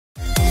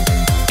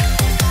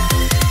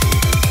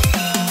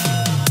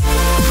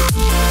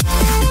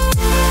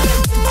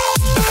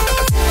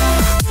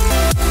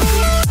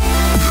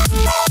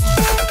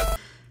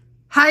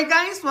Hi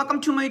guys,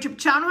 welcome to my YouTube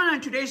channel, and in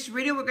today's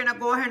video we're gonna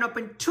go ahead and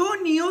open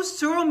two new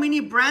Zuru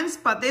mini brands,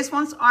 but these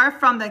ones are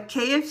from the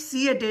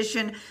KFC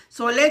edition.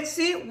 So let's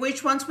see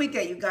which ones we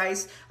get, you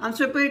guys. I'm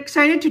super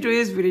excited to do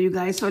this video, you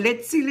guys. So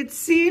let's see.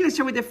 Let's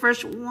start with the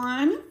first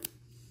one.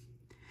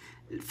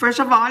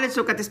 First of all, let's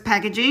look at this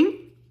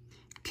packaging.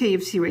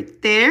 KFC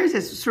right there. It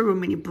says Zuru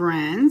mini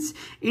brands.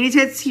 And it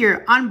says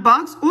here,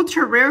 unbox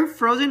ultra rare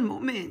frozen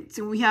moments.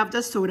 And we have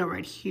the soda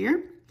right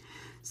here.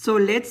 So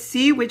let's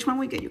see which one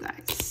we get, you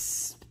guys.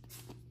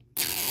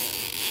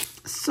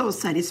 So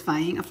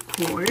satisfying, of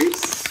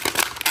course.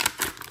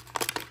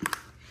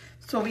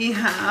 So we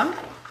have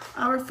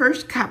our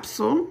first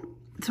capsule.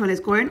 So let's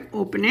go ahead and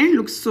open it. It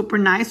looks super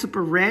nice,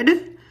 super red.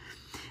 And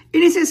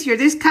it says here,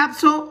 this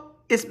capsule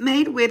is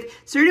made with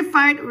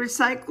certified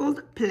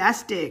recycled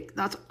plastic.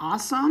 That's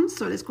awesome.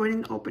 So let's go ahead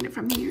and open it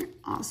from here.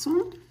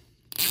 Awesome.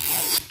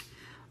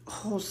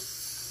 Oh,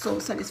 so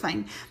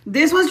satisfying.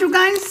 These ones, you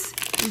guys,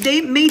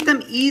 they made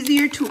them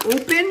easier to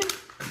open.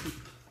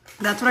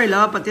 That's what I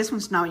love, but this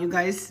one's now, you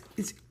guys,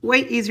 it's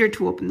way easier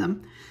to open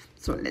them.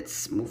 So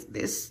let's move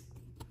this.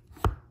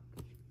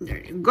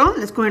 There you go.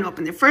 Let's go ahead and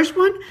open the first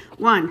one.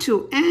 1,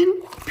 2,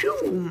 and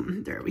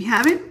boom. There we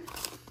have it.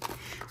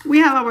 We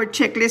have our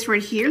checklist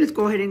right here. Let's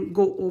go ahead and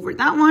go over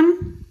that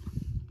one.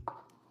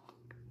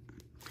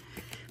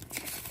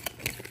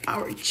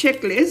 Our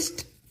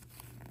checklist.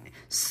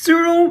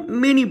 Zuru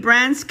mini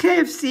brands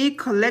KFC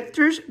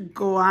collector's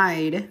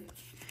guide.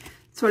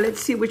 So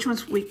let's see which are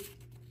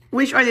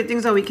the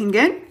things that we can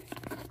get.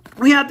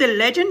 We have the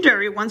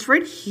legendary ones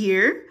right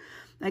here.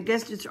 I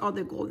guess these are all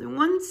the golden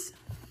ones.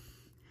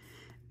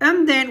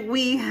 And then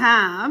we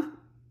have,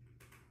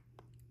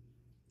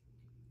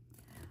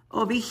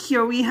 over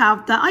here we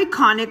have the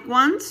iconic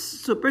ones.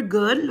 Super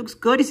good, looks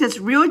good. It says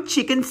real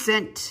chicken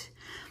scent.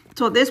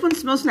 So this one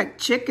smells like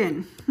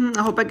chicken.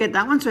 I hope I get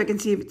that one so I can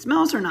see if it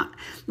smells or not.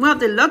 We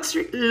have the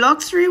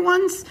luxury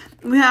ones.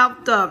 We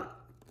have the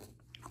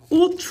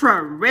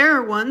ultra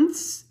rare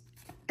ones.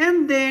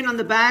 And then on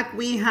the back,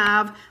 we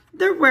have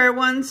the rare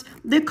ones,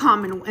 the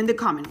common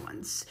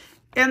ones.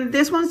 And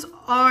these ones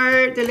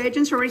are the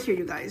legends right here,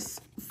 you guys.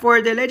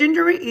 For the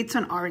legendary, it's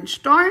an orange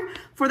star.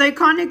 For the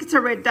iconic, it's a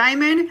red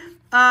diamond.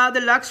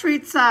 The luxury,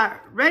 it's a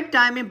red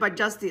diamond, but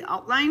just the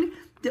outline.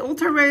 The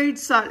ultra rare,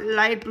 it's a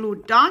light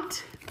blue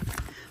dot.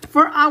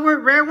 For our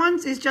rare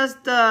ones, it's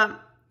just the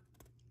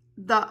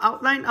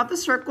outline of the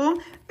circle.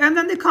 And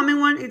then the common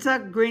one, it's a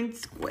green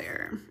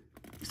square.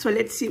 So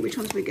let's see which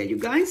ones we get, you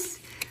guys.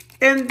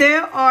 And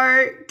there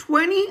are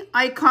 20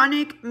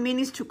 iconic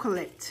minis to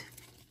collect.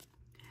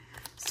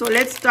 So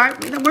let's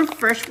start with our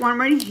first one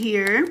right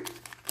here.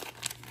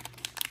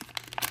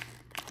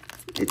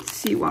 Let's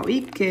see what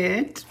we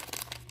get.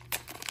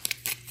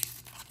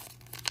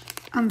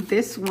 On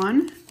this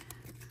one,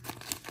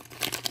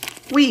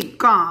 we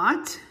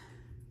got,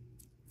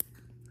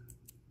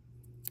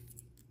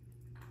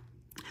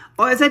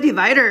 oh, it's a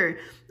divider.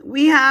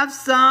 We have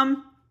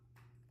some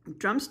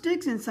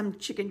drumsticks and some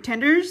chicken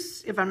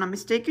tenders, if I'm not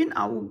mistaken.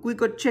 We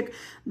go check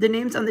the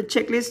names on the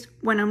checklist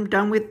when I'm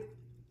done with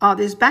all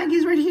these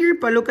baggies right here.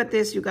 But look at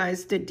this, you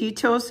guys. The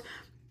details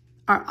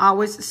are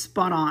always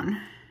spot on.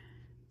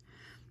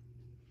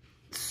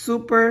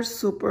 Super,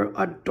 super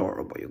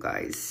adorable, you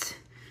guys.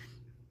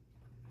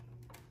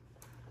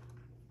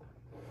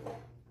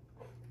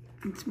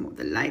 Let's move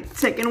the light.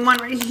 Second one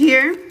right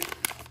here.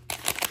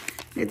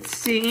 Let's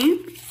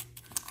see.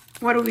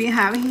 What do we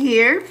have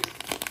here?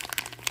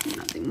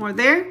 Nothing more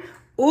there.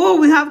 Oh,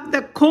 we have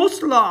the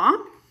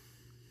coleslaw.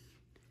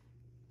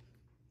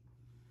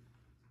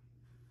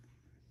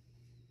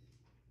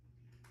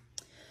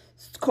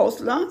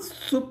 Coleslaw,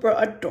 super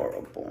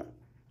adorable.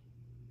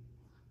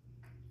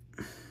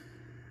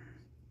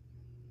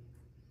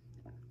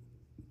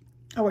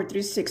 Our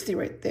 360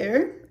 right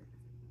there.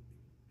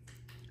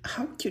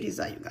 How cute is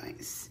that, you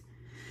guys?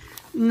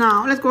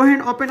 Now, let's go ahead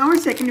and open our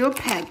second little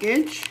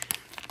package.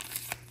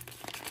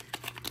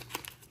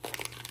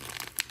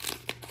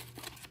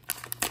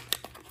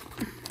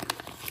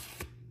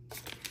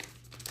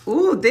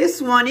 Oh,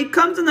 this one, it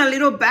comes in a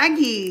little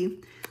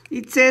baggie.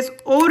 It says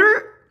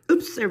order.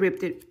 Oops, I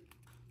ripped it.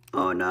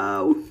 Oh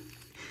no.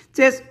 It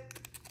says,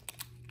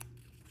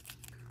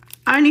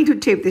 I need to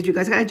tape this, you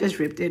guys. I just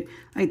ripped it,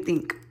 I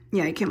think.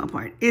 Yeah, it came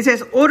apart. It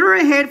says order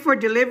ahead for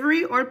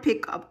delivery or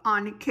pickup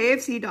on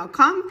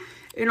KFC.com.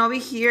 And over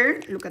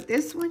here, look at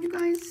this one, you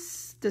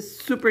guys. The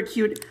super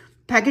cute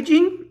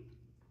packaging.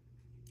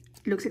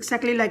 It looks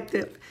exactly like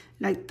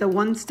the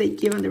ones they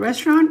give in the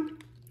restaurant.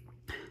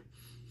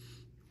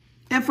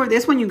 And for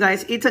this one, you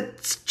guys, it's a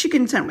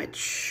chicken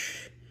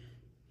sandwich.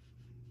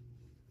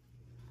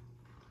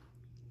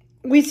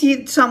 We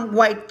see some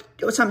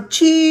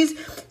cheese,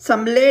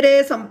 some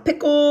lettuce, some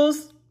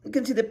pickles. You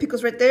can see the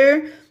pickles right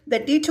there. The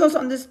details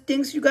on these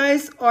things, you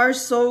guys, are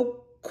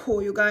so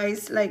cool, you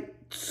guys. Like,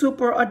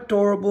 super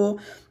adorable.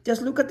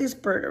 Just look at this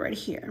burger right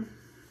here.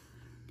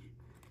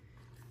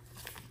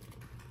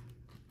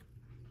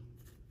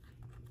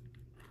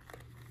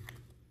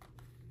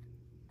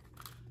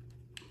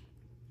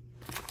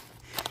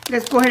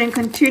 Let's go ahead and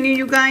continue,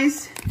 you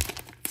guys.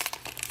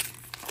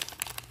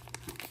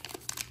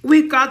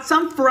 We got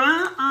some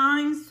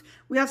fries.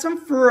 We have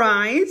some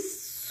fries.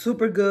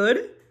 Super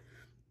good.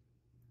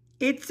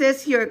 It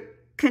says here,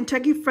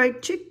 Kentucky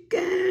Fried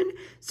Chicken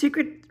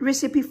secret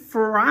recipe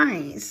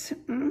fries.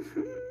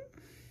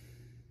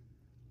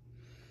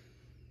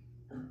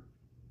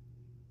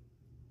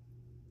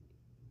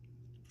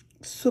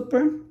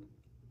 Super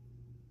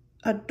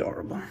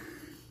adorable.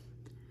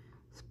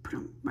 Let's put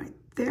them right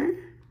there.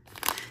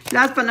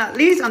 Last but not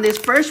least, on this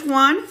first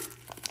one,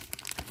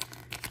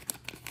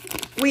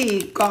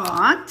 we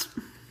got,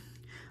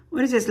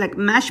 what is this, like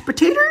mashed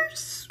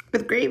potatoes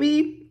with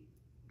gravy?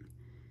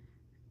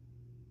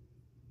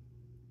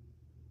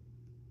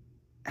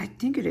 I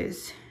think it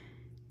is.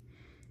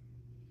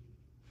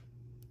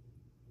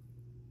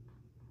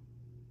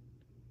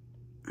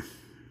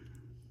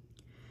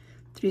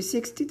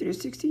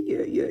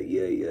 $360,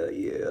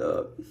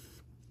 yeah.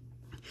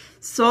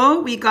 So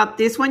we got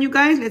this one, you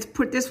guys. Let's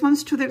put this one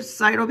to the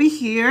side over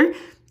here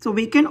so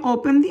we can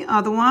open the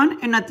other one.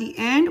 And at the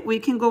end, we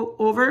can go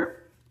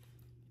over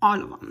all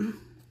of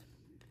them.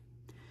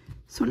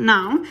 So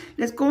now,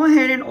 let's go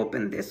ahead and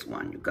open this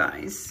one, you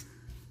guys.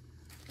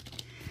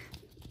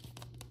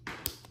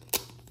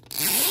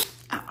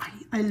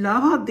 I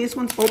love how this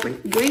one's open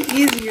way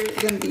easier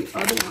than the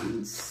other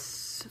ones.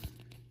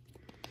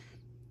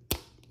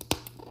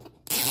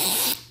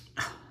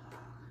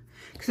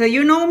 So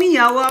you know me,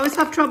 I will always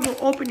have trouble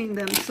opening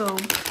them. So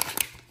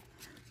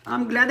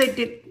I'm glad they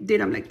did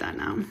them like that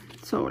now.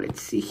 So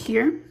let's see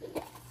here.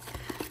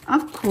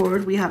 Of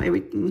course, we have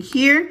everything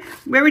here.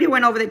 We already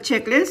went over the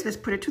checklist. Let's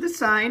put it to the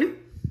side.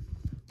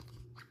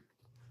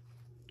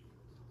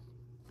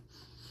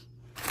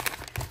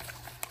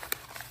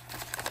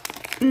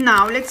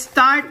 Now let's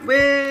start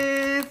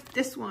with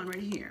this one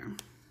right here.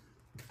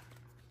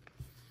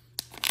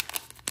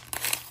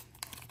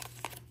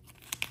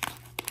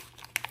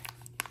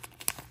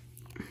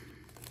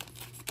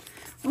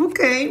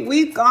 Okay,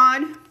 we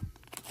got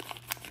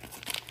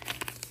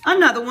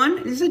another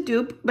one. It's a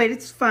dupe, but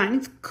it's fine.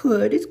 It's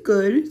good. It's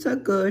good. It's all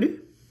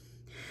good.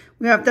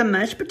 We have the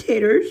mashed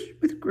potatoes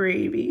with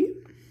gravy.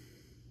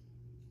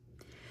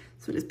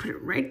 So let's put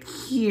it right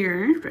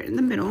here, right in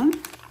the middle.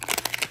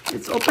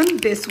 Let's open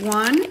this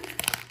one.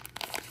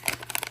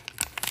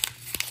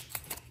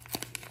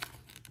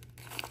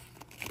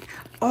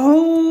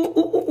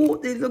 Oh,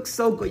 they look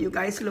so good, you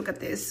guys. Look at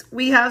this.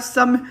 We have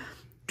some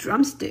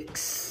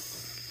drumsticks.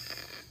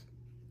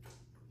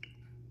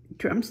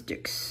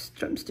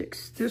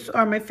 Drumsticks. These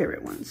are my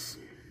favorite ones.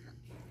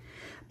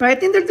 But I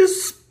think they're the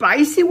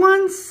spicy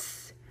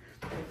ones,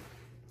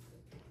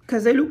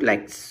 because they look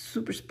like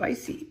super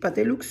spicy, but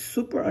they look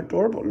super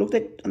adorable. Look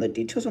at the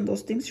details on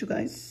those things, you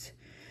guys.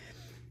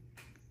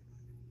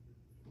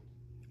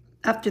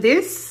 After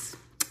this,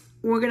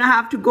 we're gonna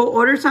have to go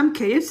order some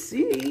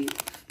KFC.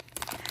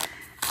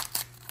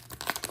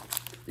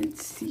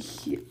 Let's see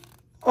here.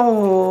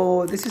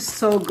 Oh, this is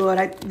so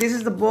good. This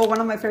is the bowl,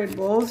 one of my favorite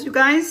bowls, you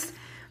guys.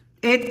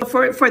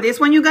 For this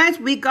one, you guys,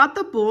 we got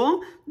the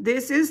bowl.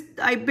 This is,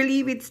 I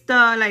believe it's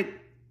the like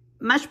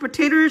mashed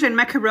potatoes and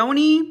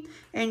macaroni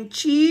and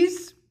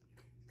cheese.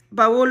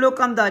 But we'll look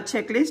on the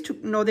checklist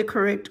to know the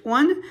correct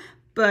one.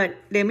 But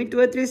let me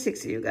do a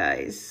 360, you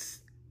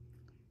guys.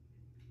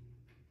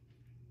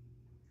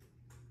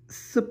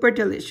 Super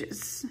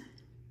delicious.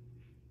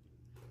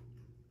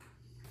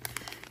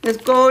 Let's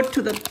go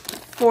to the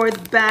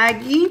fourth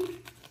baggie.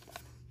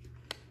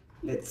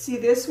 Let's see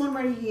this one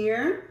right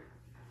here.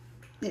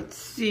 Let's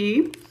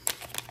see.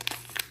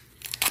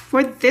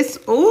 For this,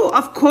 oh,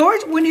 of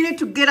course, we needed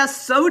to get a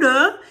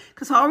soda.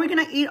 Because how are we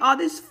going to eat all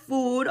this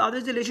food, all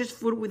this delicious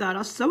food without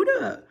a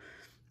soda?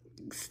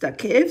 It's the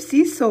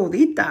KFC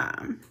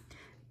sodita.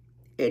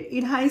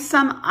 It has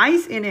some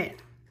ice in it.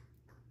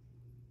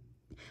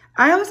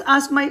 I always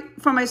ask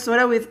for my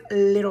soda with a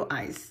little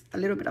ice, a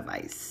little bit of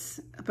ice.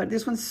 But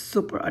this one's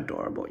super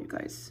adorable, you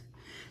guys.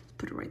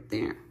 Put it right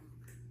there.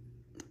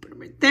 Put it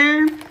right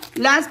there.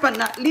 Last but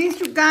not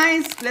least, you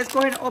guys, let's go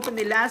ahead and open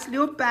the last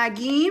little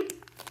baggie.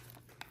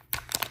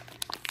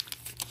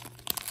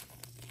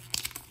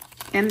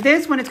 And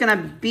this one is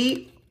gonna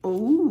be,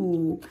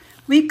 oh,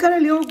 we got a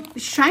little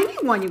shiny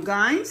one, you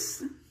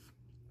guys.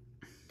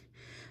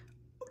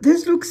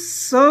 This looks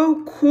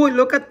so cool.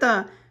 Look at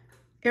the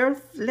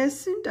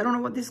airfluorescent. I don't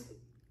know what this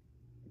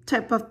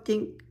type of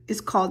thing is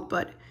called,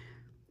 but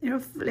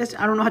airfluorescent,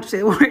 I don't know how to say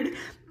the word,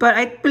 but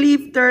I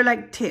believe they're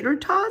like tater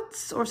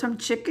tots or some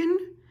chicken.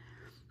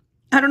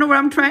 I don't know why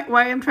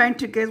I'm trying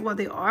to guess what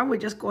they are. We'll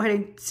just go ahead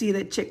and see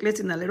the checklist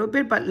in a little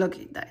bit, but look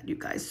at that, you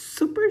guys,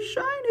 super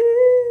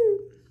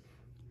shiny.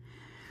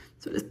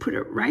 So let's put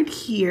it right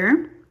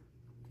here.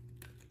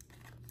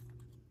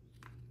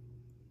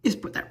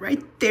 Just put that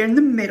right there in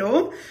the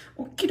middle.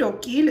 Okie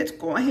dokie, let's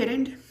go ahead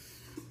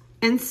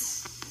and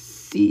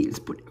see. Let's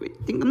put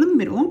everything in the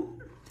middle.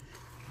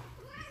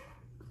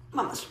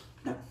 Vamos.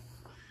 No.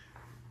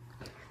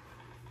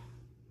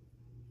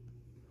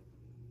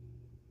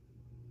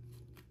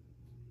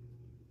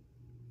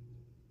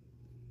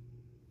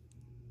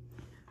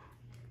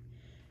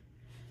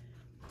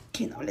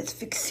 Okay, now let's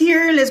fix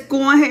here. Let's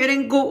go ahead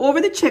and go over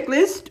the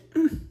checklist.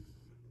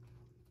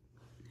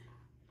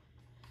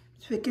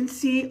 So we can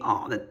see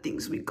all the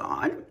things we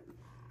got.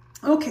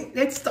 Okay,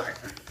 let's start.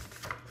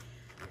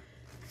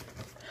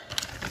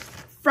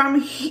 From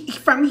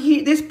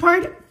here, this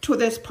part to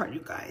this part,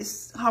 you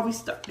guys, how we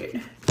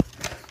started.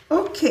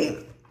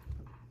 Okay,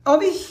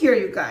 over here,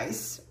 you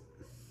guys,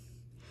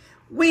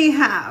 we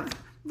have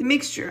the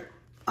mixture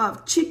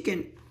of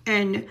chicken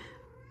and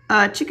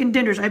chicken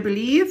tenders, I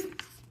believe.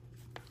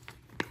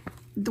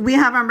 We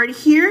have them right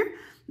here.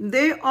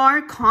 They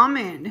are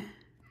common.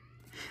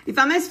 If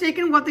I'm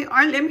mistaken what they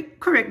are,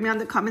 correct me on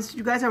the comments,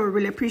 you guys. I would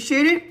really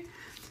appreciate it.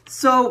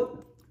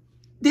 So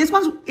this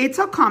one's, it's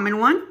a common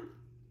one.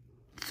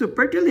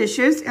 Super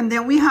delicious. And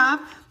then we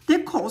have the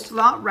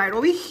coleslaw right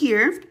over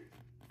here.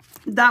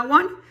 That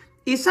one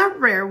is a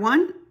rare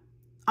one.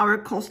 Our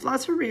coleslaw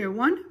is a rare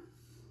one.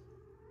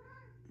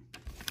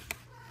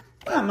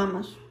 Oh,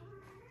 mamas.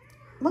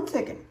 1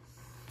 second.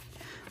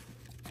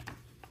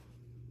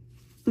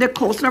 The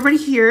coleslaw right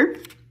here,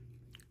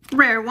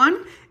 rare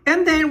one.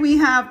 And then we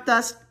have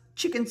the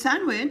chicken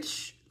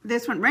sandwich,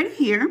 this one right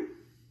here.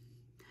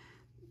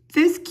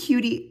 This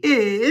cutie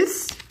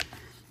is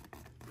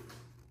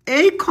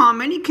a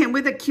common. It came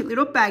with a cute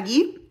little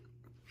baggie.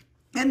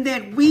 And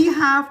then we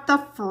have the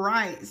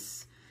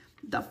fries.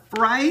 The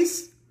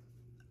fries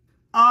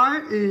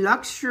are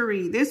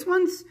luxury. This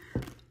one's,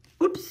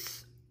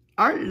 oops,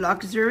 are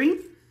luxury.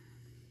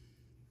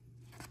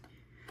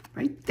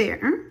 Right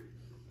there.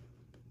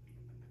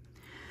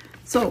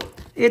 So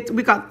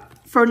we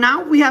got, for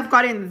now, we have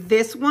gotten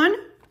this one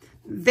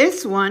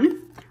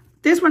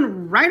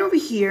right over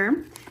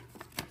here.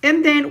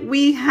 And then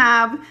we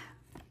have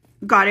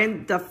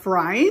gotten the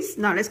fries.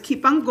 Now let's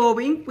keep on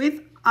going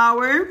with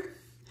our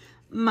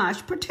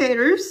mashed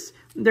potatoes.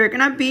 They're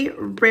gonna be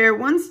rare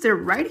ones. They're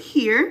right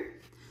here.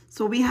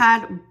 So we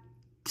had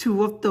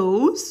 2 of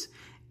those.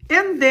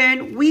 And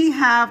then we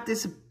have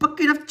this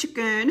bucket of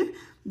chicken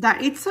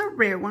that it's a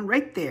rare one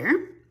right there.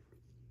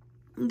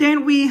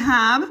 Then we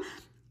have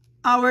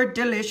our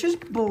delicious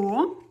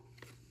bowl.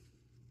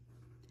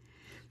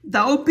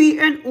 That will be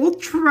an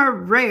ultra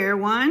rare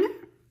one.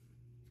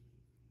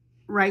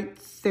 Right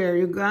there,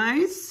 you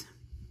guys.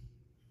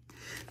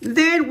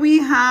 Then we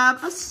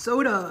have a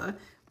soda.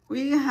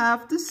 We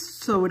have the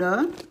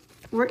soda.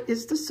 Where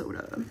is the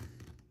soda?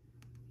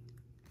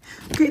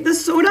 Okay, the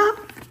soda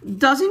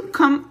doesn't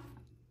come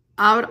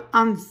out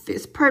on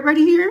this part right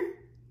here.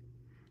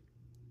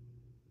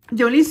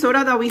 The only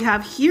soda that we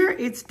have here,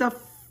 it's the,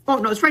 oh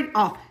no, it's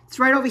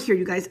right over here,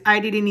 you guys. I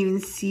didn't even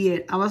see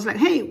it. I was like,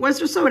 hey, where's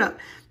the soda?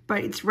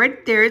 But it's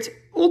right there. It's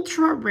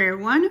ultra rare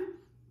one.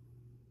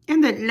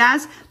 And then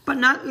last but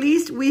not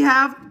least, we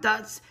have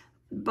that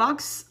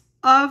box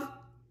of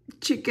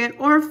chicken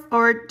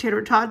or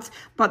tater tots,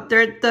 but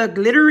they're the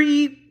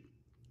glittery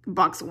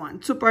box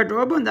one. Super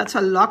adorable, and that's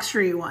a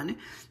luxury one.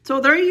 So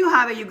there you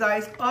have it, you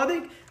guys. All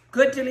the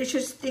good,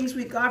 delicious things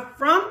we got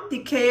from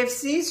the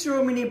KFC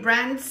Zuru Mini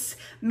Brands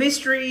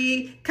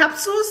mystery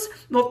capsules.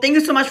 Well, thank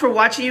you so much for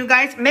watching, you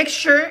guys. Make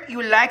sure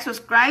you like,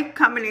 subscribe,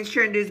 comment, and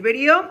share in this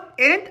video.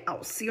 And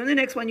I'll see you in the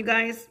next one, you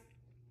guys.